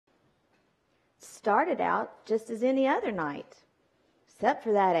started out just as any other night, except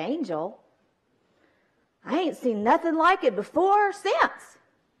for that angel. I ain't seen nothing like it before or since.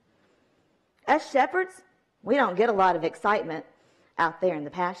 Us shepherds, we don't get a lot of excitement out there in the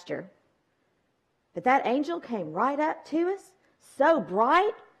pasture. But that angel came right up to us, so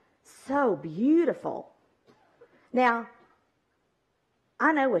bright, so beautiful. Now,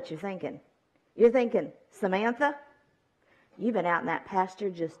 I know what you're thinking. You're thinking, Samantha, you've been out in that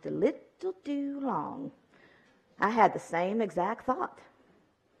pasture just a little too long. I had the same exact thought.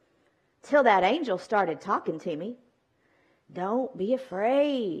 Till that angel started talking to me. Don't be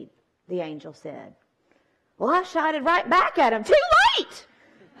afraid, the angel said. Well, I shouted right back at him, too late!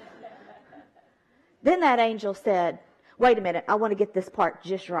 Then that angel said, wait a minute, I want to get this part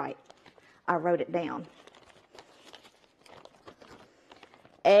just right. I wrote it down.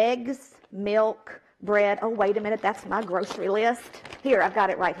 Eggs, milk, bread. Oh, wait a minute, that's my grocery list. Here, I've got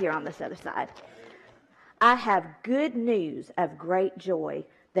it right here on this other side. I have good news of great joy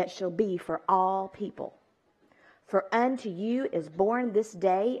that shall be for all people. For unto you is born this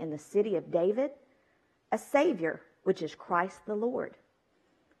day in the city of David a Savior, which is Christ the Lord.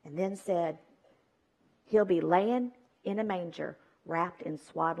 And then said, he'll be laying in a manger, wrapped in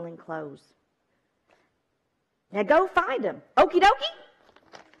swaddling clothes. Now go find him. Okie dokie.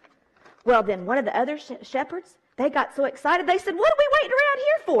 Well, then one of the other shepherds, they got so excited, they said, what are we waiting around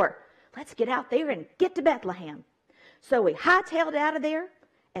here for? Let's get out there and get to Bethlehem. So we hightailed out of there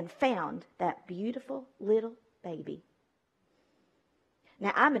and found that beautiful little baby.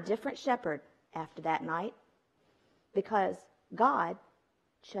 Now, I'm a different shepherd after that night because God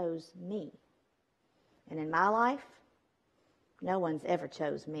chose me. And in my life, no one's ever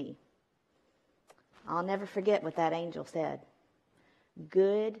chose me. I'll never forget what that angel said.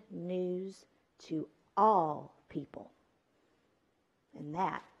 Good news to all people. And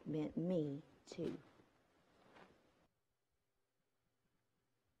that meant me too.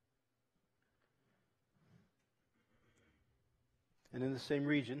 And in the same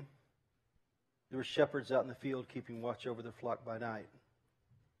region, there were shepherds out in the field keeping watch over their flock by night.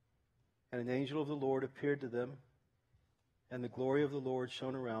 And an angel of the Lord appeared to them, and the glory of the Lord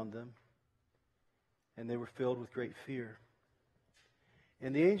shone around them, and they were filled with great fear.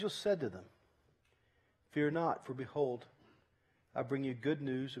 And the angel said to them, fear not, for behold, I bring you good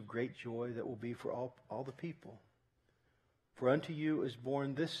news of great joy that will be for all the people. For unto you is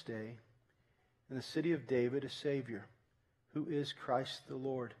born this day in the city of David a Savior, who is Christ the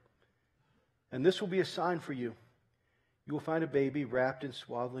Lord. And this will be a sign for you. You will find a baby wrapped in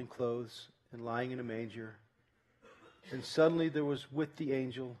swaddling clothes and lying in a manger. And suddenly there was with the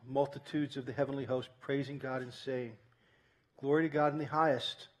angel multitudes of the heavenly host praising God and saying, glory to God in the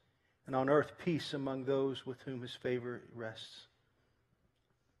highest, and on earth peace among those with whom his favor rests.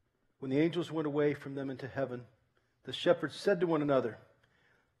 When the angels went away from them into heaven, the shepherds said to one another,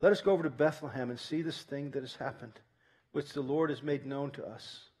 let us go over to Bethlehem and see this thing that has happened, which the Lord has made known to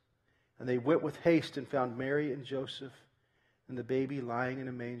us. And they went with haste and found Mary and Joseph and the baby lying in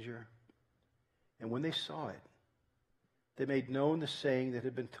a manger. And when they saw it, they made known the saying that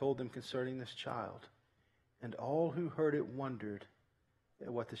had been told them concerning this child. And all who heard it wondered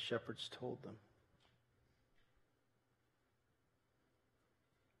at what the shepherds told them.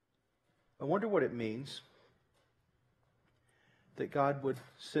 I wonder what it means that God would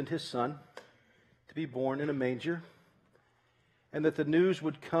send his Son to be born in a manger, and that the news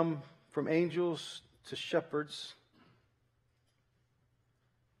would come from angels to shepherds,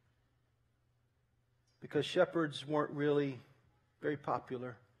 because shepherds weren't really very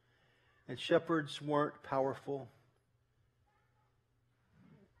popular, and shepherds weren't powerful.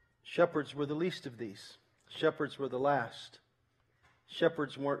 Shepherds were the least of these. Shepherds were the last.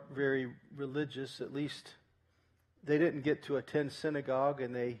 Shepherds weren't very religious, at least they didn't get to attend synagogue,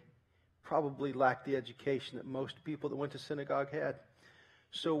 and they probably lacked the education that most people that went to synagogue had.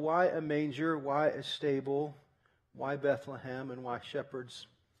 So why a manger? Why a stable? Why Bethlehem? And why shepherds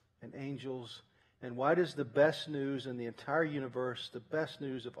and angels? And why does the best news in the entire universe, the best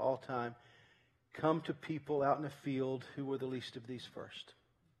news of all time, come to people out in a field who were the least of these first?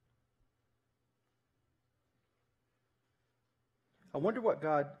 I wonder what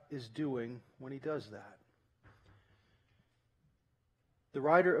God is doing when he does that. The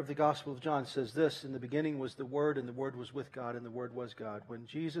writer of the Gospel of John says this, in the beginning was the Word, and the Word was with God, and the Word was God. When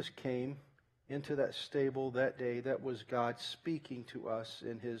Jesus came into that stable that day, that was God speaking to us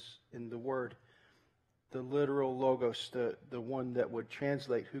in the Word. The literal Logos, the one that would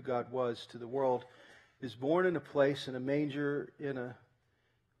translate who God was to the world, is born in a place, in a manger, in a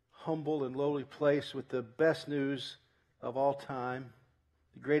humble and lowly place with the best news of all time,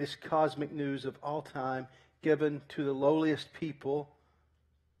 the greatest cosmic news of all time, given to the lowliest people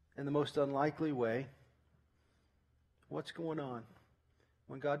in the most unlikely way. What's going on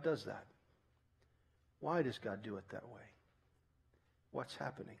when God does that? Why does God do it that way? What's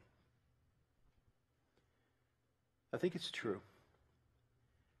happening? I think it's true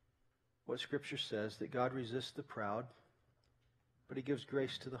what Scripture says, that God resists the proud, but He gives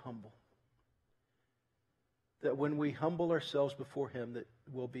grace to the humble. That when we humble ourselves before Him, that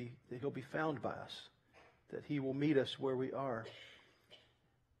He'll be found by us, that He will meet us where we are.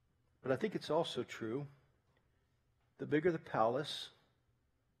 But I think it's also true, the bigger the palace,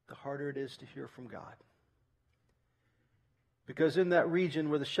 the harder it is to hear from God. Because in that region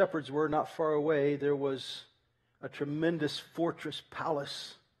where the shepherds were, not far away, there was a tremendous fortress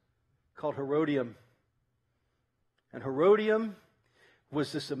palace called Herodium. And Herodium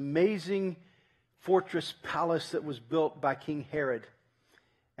was this amazing fortress palace that was built by King Herod.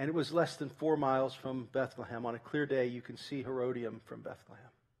 And it was less than 4 miles from Bethlehem. On a clear day, you can see Herodium from Bethlehem.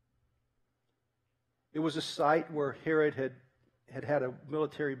 It was a site where Herod had a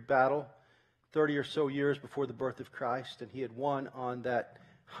military battle 30 or so years before the birth of Christ, and he had won on that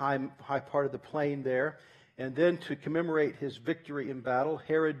high part of the plain there. And then to commemorate his victory in battle,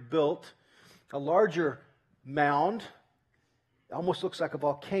 Herod built a larger mound. It almost looks like a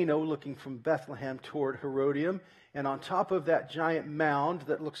volcano looking from Bethlehem toward Herodium. And on top of that giant mound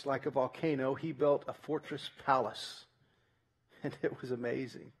that looks like a volcano, he built a fortress palace. And it was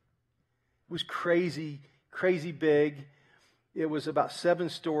amazing. It was crazy, crazy big. It was about 7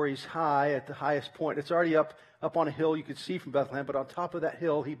 stories high at the highest point. It's already up on a hill you could see from Bethlehem, but on top of that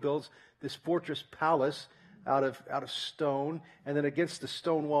hill he builds this fortress palace out of stone, and then against the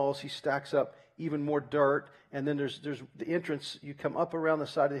stone walls he stacks up even more dirt, and then there's the entrance. You come up around the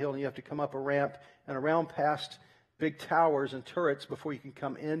side of the hill and you have to come up a ramp and around past big towers and turrets before you can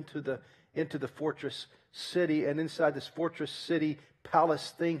come into the fortress city. And inside this fortress city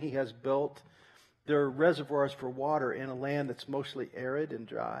palace thing he has built, there are reservoirs for water in a land that's mostly arid and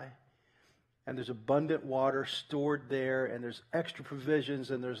dry. And there's abundant water stored there, and there's extra provisions,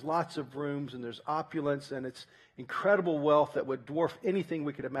 and there's lots of rooms, and there's opulence, and it's incredible wealth that would dwarf anything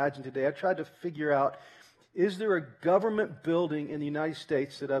we could imagine today. I tried to figure out, is there a government building in the United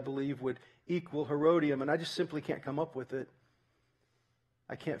States that I believe would equal Herodium? And I just simply can't come up with it.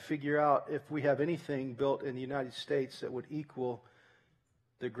 I can't figure out if we have anything built in the United States that would equal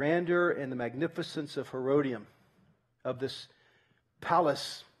the grandeur and the magnificence of Herodium, of this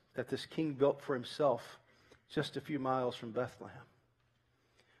palace that this king built for himself just a few miles from Bethlehem.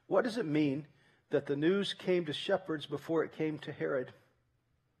 What does it mean that the news came to shepherds before it came to Herod?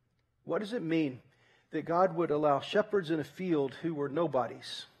 What does it mean that God would allow shepherds in a field who were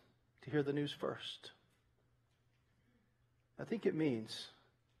nobodies to hear the news first? I think it means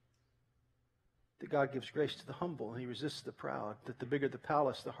that God gives grace to the humble and He resists the proud, that the bigger the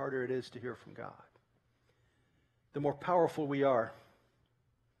palace, the harder it is to hear from God. The more powerful we are,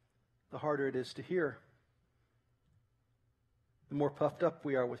 the harder it is to hear. The more puffed up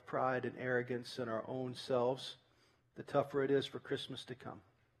we are with pride and arrogance in our own selves, the tougher it is for Christmas to come.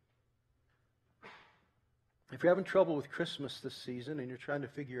 If you're having trouble with Christmas this season and you're trying to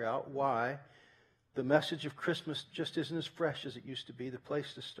figure out why the message of Christmas just isn't as fresh as it used to be, the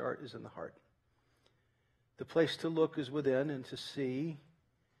place to start is in the heart. The place to look is within, and to see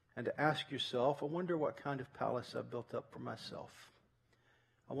and to ask yourself, I wonder what kind of palace I've built up for myself.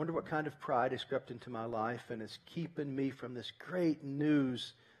 I wonder what kind of pride has crept into my life and is keeping me from this great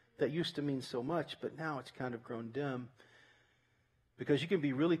news that used to mean so much, but now it's kind of grown dim. Because you can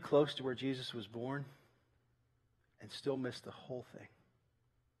be really close to where Jesus was born and still miss the whole thing.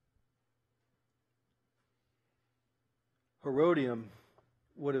 Herodium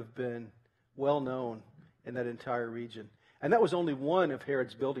would have been well known in that entire region. And that was only one of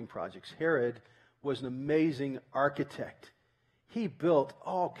Herod's building projects. Herod was an amazing architect. He built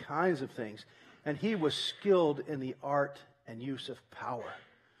all kinds of things, and he was skilled in the art and use of power.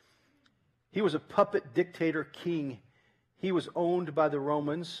 He was a puppet dictator king. He was owned by the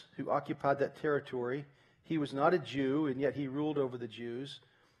Romans who occupied that territory. He was not a Jew, and yet he ruled over the Jews.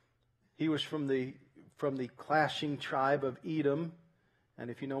 He was from the clashing tribe of Edom, and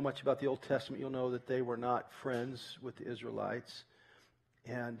if you know much about the Old Testament, you'll know that they were not friends with the Israelites.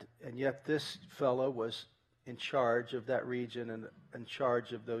 And yet this fellow was in charge of that region and in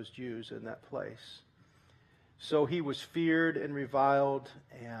charge of those Jews in that place. So he was feared and reviled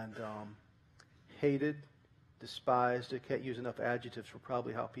and hated, despised. I can't use enough adjectives for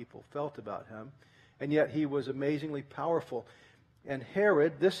probably how people felt about him. And yet he was amazingly powerful. And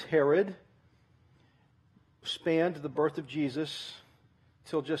Herod, this Herod, spanned the birth of Jesus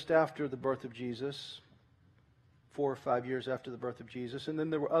till just after the birth of Jesus, 4 or 5 years after the birth of Jesus. And then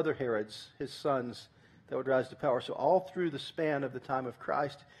there were other Herods, his sons, that would rise to power. So all through the span of the time of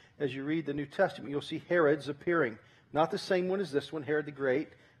Christ, as you read the New Testament, you'll see Herods appearing. Not the same one as this one, Herod the Great,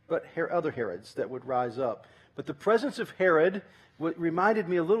 but other Herods that would rise up. But the presence of Herod reminded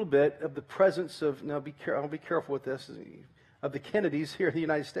me a little bit of the presence of, now I'll be careful with this, of the Kennedys here in the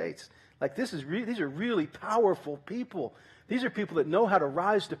United States. Like these are really powerful people. These are people that know how to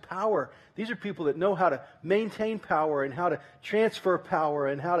rise to power. These are people that know how to maintain power and how to transfer power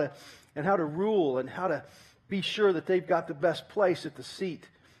and how to rule and how to be sure that they've got the best place at the seat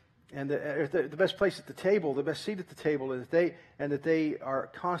and the best place at the table, the best seat at the table, and that they are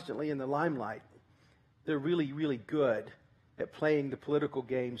constantly in the limelight. They're really, really good at playing the political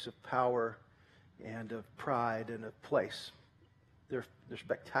games of power and of pride and of place. They're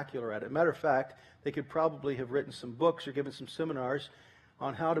spectacular at it. Matter of fact, they could probably have written some books or given some seminars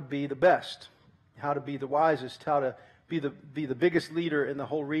on how to be the best, how to be the wisest, how to be the biggest leader in the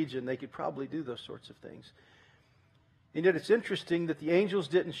whole region. They could probably do those sorts of things. And yet it's interesting that the angels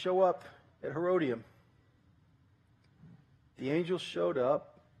didn't show up at Herodium. The angels showed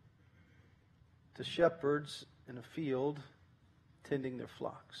up to shepherds in a field tending their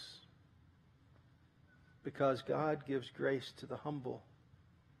flocks. Because God gives grace to the humble,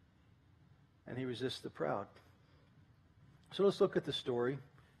 and He resists the proud. So let's look at the story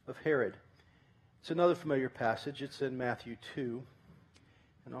of Herod. It's another familiar passage. It's in Matthew 2,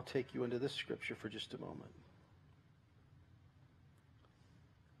 and I'll take you into this scripture for just a moment.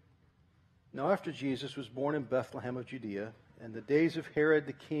 Now after Jesus was born in Bethlehem of Judea, in the days of Herod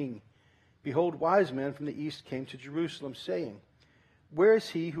the king, behold, wise men from the east came to Jerusalem, saying, Where is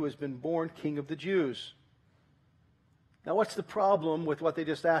he who has been born King of the Jews? Now, what's the problem with what they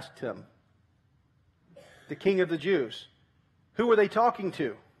just asked him? The King of the Jews. Who were they talking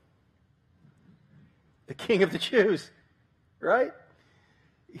to? The King of the Jews, right?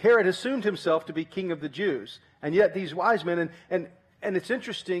 Herod assumed himself to be King of the Jews. And yet these wise men, and it's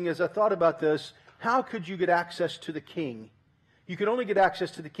interesting as I thought about this, how could you get access to the king? You can only get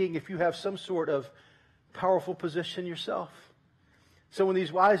access to the king if you have some sort of powerful position yourself. So when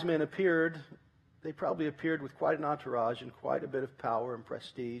these wise men appeared, they probably appeared with quite an entourage and quite a bit of power and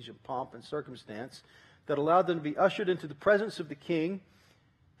prestige and pomp and circumstance that allowed them to be ushered into the presence of the king,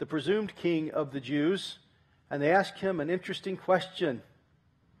 the presumed king of the Jews, and they asked him an interesting question.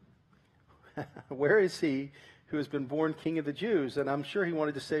 Where is he who has been born King of the Jews? And I'm sure he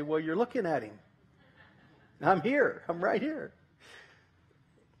wanted to say, well, you're looking at him. I'm here. I'm right here.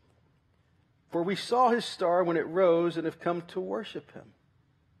 For we saw his star when it rose and have come to worship him.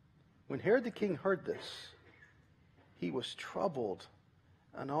 When Herod the king heard this, he was troubled,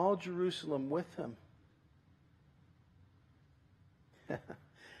 and all Jerusalem with him.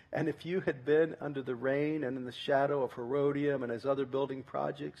 And if you had been under the reign and in the shadow of Herodium and his other building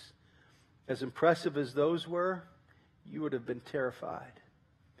projects, as impressive as those were, you would have been terrified.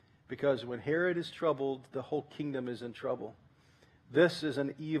 Because when Herod is troubled, the whole kingdom is in trouble. This is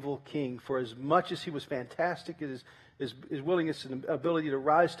an evil king. For as much as he was fantastic in his willingness and ability to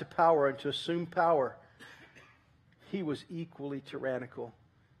rise to power and to assume power, he was equally tyrannical.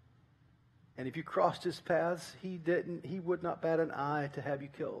 And if you crossed his paths, he would not bat an eye to have you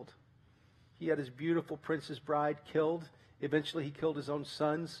killed. He had his beautiful princess bride killed. Eventually he killed his own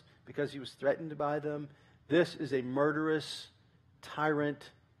sons because he was threatened by them. This is a murderous, tyrant,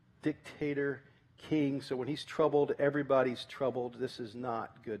 dictator king. So when he's troubled, everybody's troubled. This is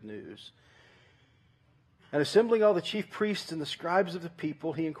not good news. And assembling all the chief priests and the scribes of the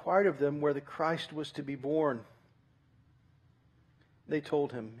people, he inquired of them where the Christ was to be born. They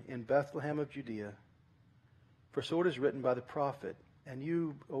told him, in Bethlehem of Judea. For so it is written by the prophet, and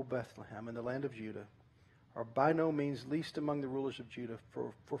you, O Bethlehem, in the land of Judah, are by no means least among the rulers of Judah,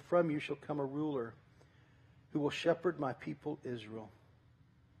 for from you shall come a ruler who will shepherd my people Israel.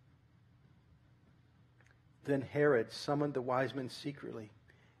 Then Herod summoned the wise men secretly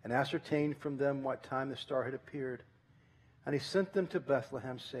and ascertained from them what time the star had appeared. And he sent them to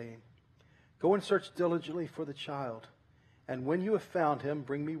Bethlehem, saying, Go and search diligently for the child, and when you have found him,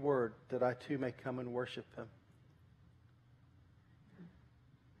 bring me word that I too may come and worship him.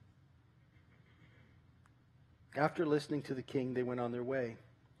 After listening to the king, they went on their way.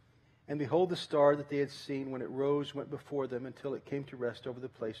 And behold, the star that they had seen when it rose went before them until it came to rest over the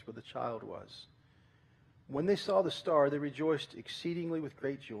place where the child was. When they saw the star, they rejoiced exceedingly with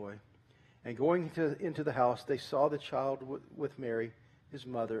great joy. And going into the house, they saw the child with Mary, his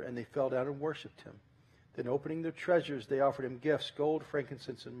mother, and they fell down and worshipped him. Then opening their treasures, they offered him gifts, gold,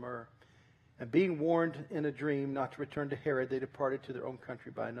 frankincense, and myrrh. And being warned in a dream not to return to Herod, they departed to their own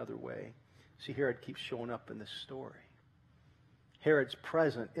country by another way. See, Herod keeps showing up in this story. Herod's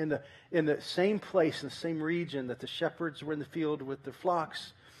present in the same place, in the same region that the shepherds were in the field with their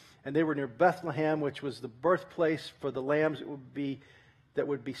flocks. And they were near Bethlehem, which was the birthplace for the lambs that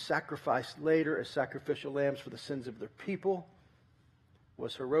would be sacrificed later as sacrificial lambs for the sins of their people.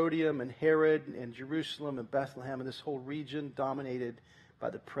 Was Herodium and Herod and Jerusalem and Bethlehem and this whole region dominated by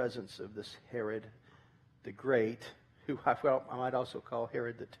the presence of this Herod the Great, who I might also call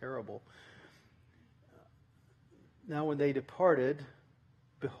Herod the Terrible. Now when they departed,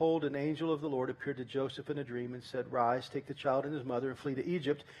 behold, an angel of the Lord appeared to Joseph in a dream and said, Rise, take the child and his mother and flee to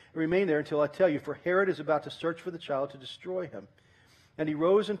Egypt and remain there until I tell you, for Herod is about to search for the child to destroy him. And he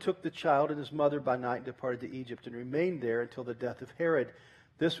rose and took the child and his mother by night and departed to Egypt and remained there until the death of Herod.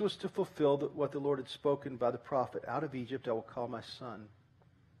 This was to fulfill what the Lord had spoken by the prophet, Out of Egypt I will call my son.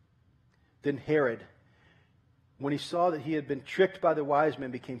 Then Herod, when he saw that he had been tricked by the wise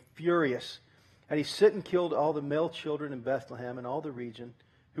men, became furious. And he sent and killed all the male children in Bethlehem and all the region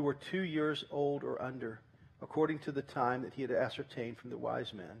who were 2 years old or under, according to the time that he had ascertained from the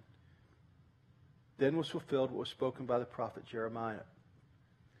wise men. Then was fulfilled what was spoken by the prophet Jeremiah.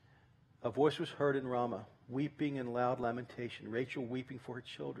 A voice was heard in Ramah, weeping and loud lamentation, Rachel weeping for her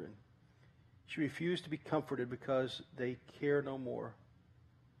children. She refused to be comforted because they care no more.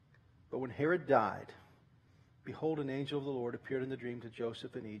 But when Herod died, behold, an angel of the Lord appeared in the dream to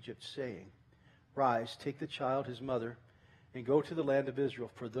Joseph in Egypt, saying, Rise, take the child, his mother, and go to the land of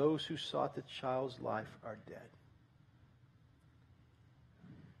Israel, for those who sought the child's life are dead.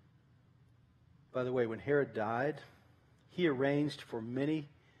 By the way, when Herod died, he arranged for many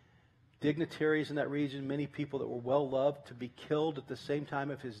dignitaries in that region, many people that were well loved, to be killed at the same time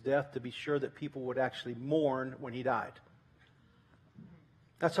of his death to be sure that people would actually mourn when he died.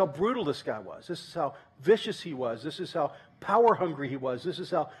 That's how brutal this guy was. This is how vicious he was. This is how power hungry he was. This is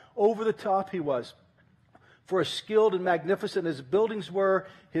how over the top he was. For as skilled and magnificent as buildings were,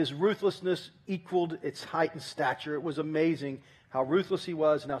 his ruthlessness equaled its height and stature. It was amazing how ruthless he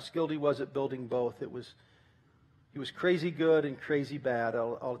was and how skilled he was at building both. He was crazy good and crazy bad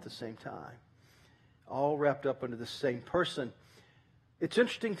all at the same time. All wrapped up under the same person. It's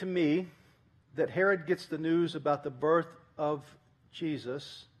interesting to me that Herod gets the news about the birth of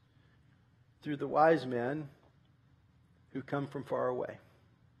Jesus through the wise men who come from far away.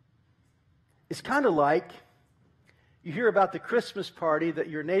 It's kind of like you hear about the Christmas party that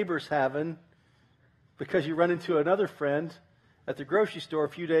your neighbor's having because you run into another friend at the grocery store a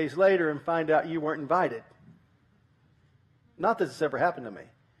few days later and find out you weren't invited. Not that it's ever happened to me.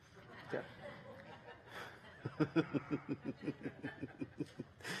 Okay.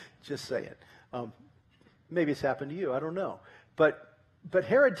 Just saying. Maybe it's happened to you. I don't know. But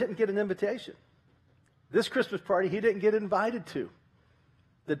Herod didn't get an invitation. This Christmas party he didn't get invited to.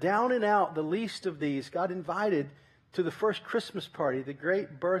 The down and out, the least of these, got invited to the first Christmas party, the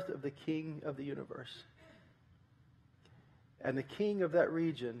great birth of the King of the universe. And the king of that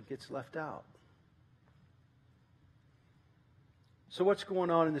region gets left out. So what's going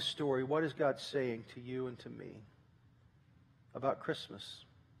on in this story? What is God saying to you and to me about Christmas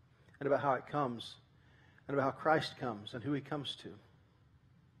and about how it comes and about how Christ comes and who he comes to?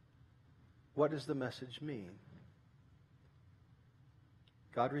 What does the message mean?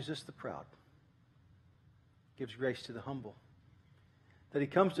 God resists the proud, gives grace to the humble, that he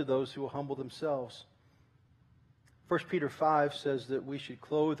comes to those who will humble themselves. 1 Peter 5 says that we should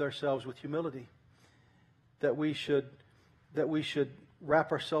clothe ourselves with humility, that we should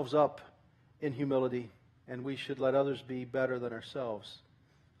wrap ourselves up in humility, and we should let others be better than ourselves.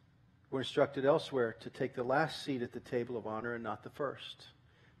 We're instructed elsewhere to take the last seat at the table of honor and not the first.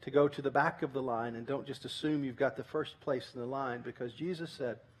 To go to the back of the line and don't just assume you've got the first place in the line, because Jesus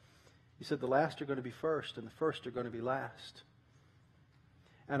said, he said the last are going to be first and the first are going to be last.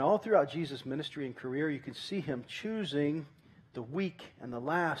 And all throughout Jesus' ministry and career, you can see him choosing the weak and the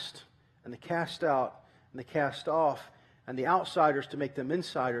last and the cast out and the cast off and the outsiders to make them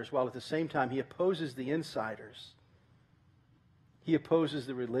insiders, while at the same time he opposes the insiders. He opposes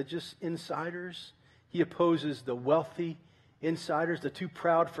the religious insiders. He opposes the wealthy insiders, the too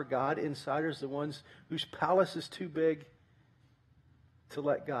proud for God insiders, the ones whose palace is too big to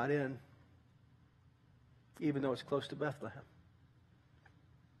let God in, even though it's close to Bethlehem.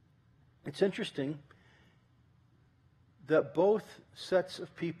 It's interesting that both sets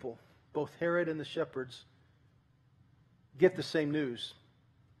of people, both Herod and the shepherds, get the same news.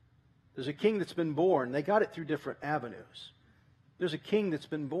 There's a king that's been born. They got it through different avenues. There's a king that's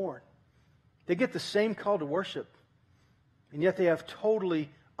been born. They get the same call to worship. And yet they have totally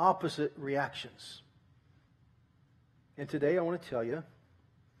opposite reactions. And today I want to tell you,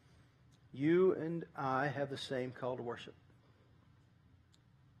 you and I have the same call to worship.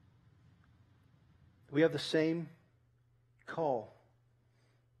 We have the same call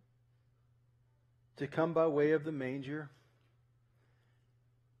to come by way of the manger,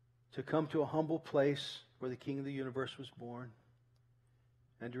 to come to a humble place where the King of the universe was born,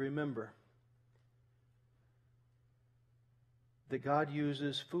 and to remember that God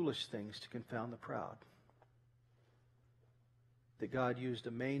uses foolish things to confound the proud. That God used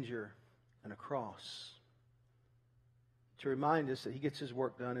a manger and a cross to remind us that He gets His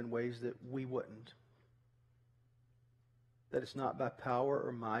work done in ways that we wouldn't. That it's not by power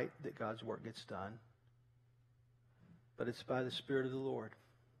or might that God's work gets done, but it's by the Spirit of the Lord.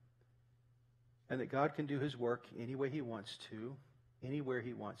 And that God can do His work any way He wants to, anywhere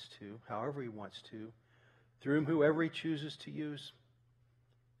He wants to, however He wants to, through whoever He chooses to use.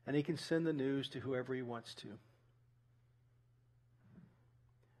 And He can send the news to whoever He wants to.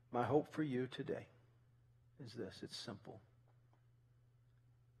 My hope for you today is this. It's simple.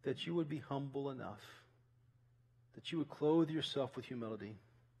 That you would be humble enough. That you would clothe yourself with humility.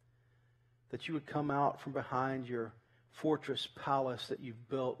 That you would come out from behind your fortress palace that you've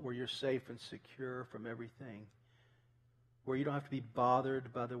built where you're safe and secure from everything. Where you don't have to be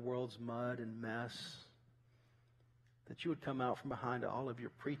bothered by the world's mud and mess. That you would come out from behind all of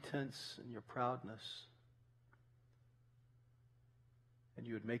your pretense and your proudness. And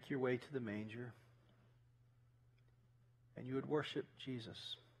you would make your way to the manger. And you would worship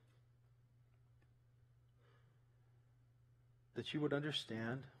Jesus. That you would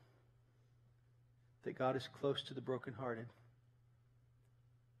understand that God is close to the brokenhearted.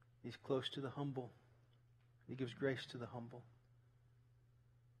 He's close to the humble. He gives grace to the humble.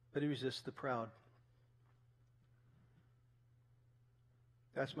 But He resists the proud.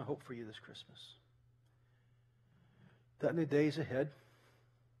 That's my hope for you this Christmas. That in the days ahead,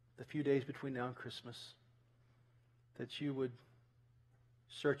 the few days between now and Christmas, that you would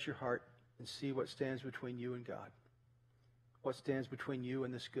search your heart and see what stands between you and God. What stands between you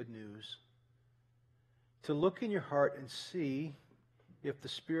and this good news. To look in your heart and see if the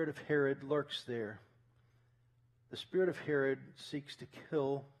spirit of Herod lurks there. The spirit of Herod seeks to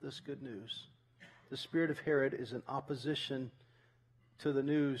kill this good news. The spirit of Herod is in opposition to the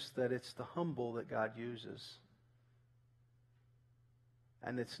news that it's the humble that God uses.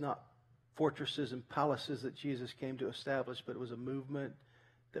 And it's not fortresses and palaces that Jesus came to establish, but it was a movement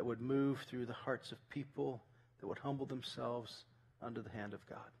that would move through the hearts of people that would humble themselves under the hand of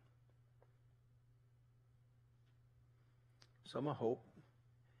God. So my hope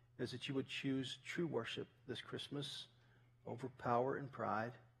is that you would choose true worship this Christmas over power and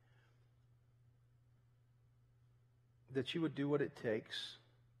pride. That you would do what it takes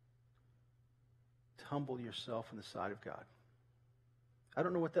to humble yourself in the sight of God. I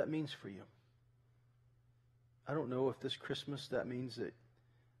don't know what that means for you. I don't know if this Christmas that means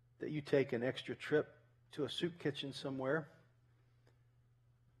that you take an extra trip to a soup kitchen somewhere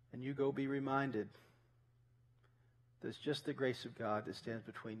and you go be reminded that it's just the grace of God that stands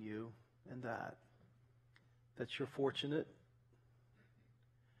between you and that. That you're fortunate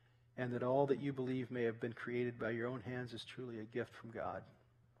and that all that you believe may have been created by your own hands is truly a gift from God.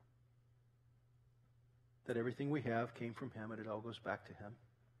 That everything we have came from Him and it all goes back to Him.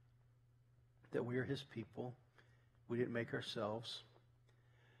 That we are His people. We didn't make ourselves.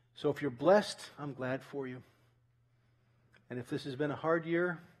 So if you're blessed, I'm glad for you. And if this has been a hard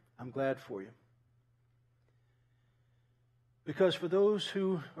year, I'm glad for you. Because for those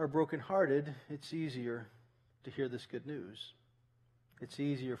who are brokenhearted, it's easier to hear this good news. It's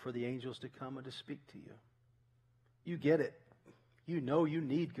easier for the angels to come and to speak to you. You get it. You know you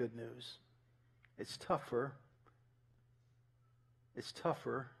need good news. It's tougher. It's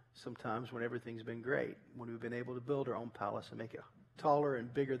tougher sometimes when everything's been great, when we've been able to build our own palace and make it taller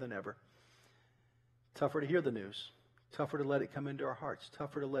and bigger than ever. Tougher to hear the news. Tougher to let it come into our hearts.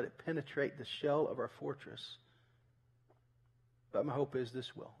 Tougher to let it penetrate the shell of our fortress. But my hope is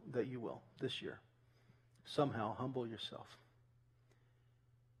that you will, this year, somehow humble yourself.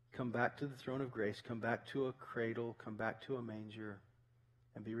 Come back to the throne of grace. Come back to a cradle. Come back to a manger.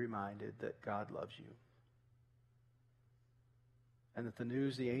 And be reminded that God loves you. And that the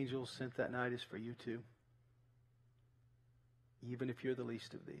news the angels sent that night is for you too. Even if you're the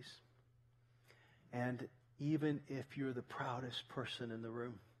least of these. And even if you're the proudest person in the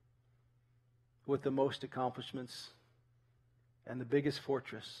room. With the most accomplishments and the biggest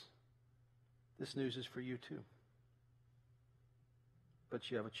fortress. This news is for you too. But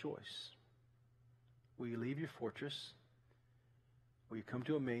you have a choice. Will you leave your fortress? Will you come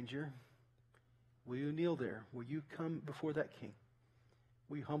to a manger? Will you kneel there? Will you come before that King?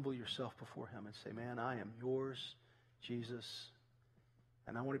 Will you humble yourself before him and say, man, I am yours, Jesus,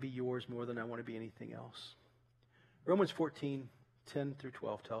 and I want to be yours more than I want to be anything else. Romans 14:10 through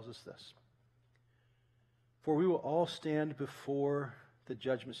 12 tells us this. For we will all stand before the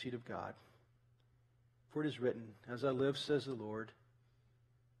judgment seat of God. For it is written, as I live, says the Lord,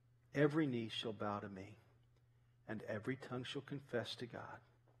 every knee shall bow to me, and every tongue shall confess to God.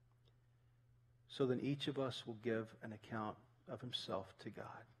 So then each of us will give an account of himself to God.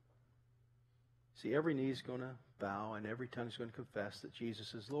 See, every knee is going to bow and every tongue is going to confess that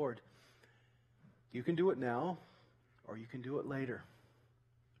Jesus is Lord. You can do it now or you can do it later.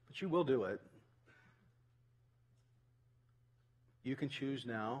 But you will do it. You can choose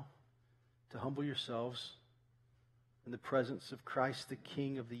now to humble yourselves in the presence of Christ, the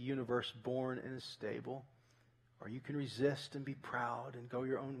King of the universe, born in a stable. Or you can resist and be proud and go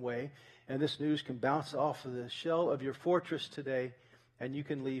your own way. And this news can bounce off of the shell of your fortress today, and you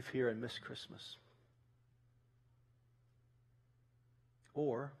can leave here and miss Christmas.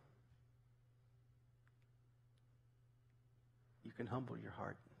 Or you can humble your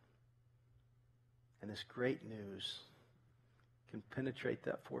heart. And this great news can penetrate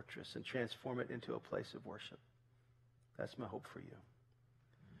that fortress and transform it into a place of worship. That's my hope for you.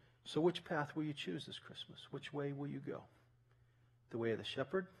 So which path will you choose this Christmas? Which way will you go? The way of the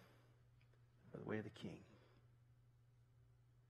shepherd or the way of the King?